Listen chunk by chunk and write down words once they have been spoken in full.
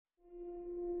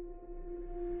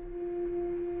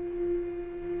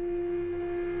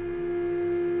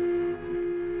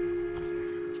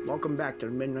Welcome back to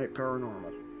the Midnight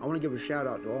Paranormal. I want to give a shout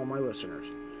out to all my listeners.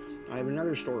 I have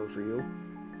another story for you.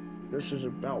 This is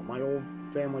about my old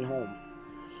family home.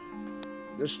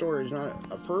 This story is not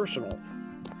a personal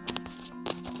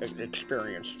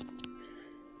experience.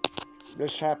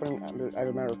 This happened, as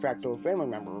a matter of fact, to a family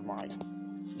member of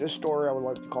mine. This story I would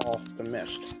like to call The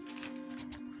Mist.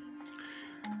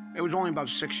 It was only about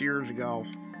 6 years ago.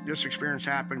 This experience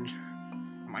happened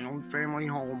in my own family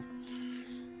home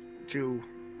to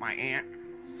my aunt.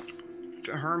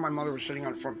 Her and my mother were sitting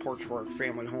on the front porch of our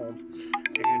family home,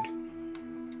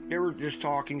 and they were just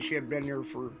talking. She had been there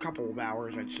for a couple of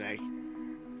hours, I'd say,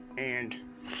 and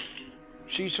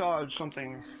she saw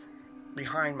something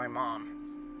behind my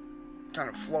mom, kind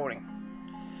of floating,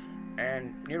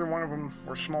 and neither one of them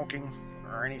were smoking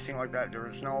or anything like that. There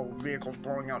was no vehicles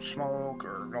blowing out smoke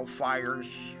or no fires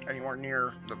anywhere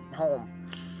near the home.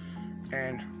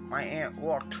 And my aunt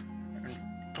looked and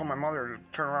told my mother to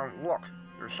turn around and look.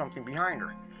 There's something behind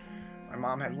her. My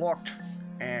mom had looked,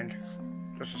 and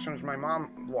just as soon as my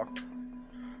mom looked,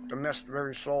 the mist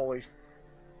very slowly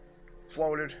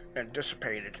floated and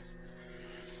dissipated.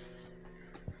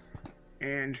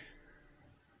 And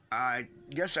I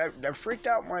guess that freaked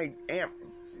out my aunt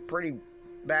pretty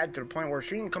bad, to the point where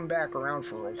she didn't come back around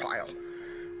for a while.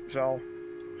 So,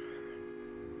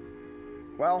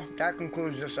 well, that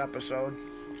concludes this episode.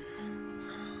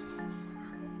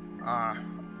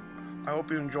 I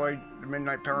hope you enjoyed the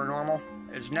Midnight Paranormal.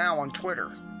 It's now on Twitter,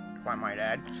 if I might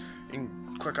add. You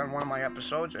can click on one of my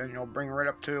episodes and it'll bring right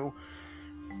up to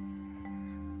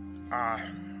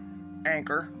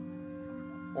Anchor,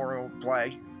 or it'll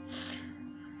play.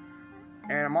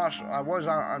 And I was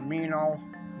on Mino,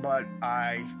 but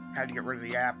I had to get rid of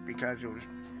the app because it was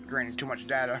draining too much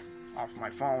data off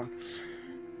my phone.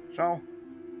 So,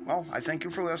 well, I thank you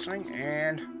for listening,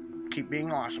 and keep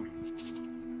being awesome.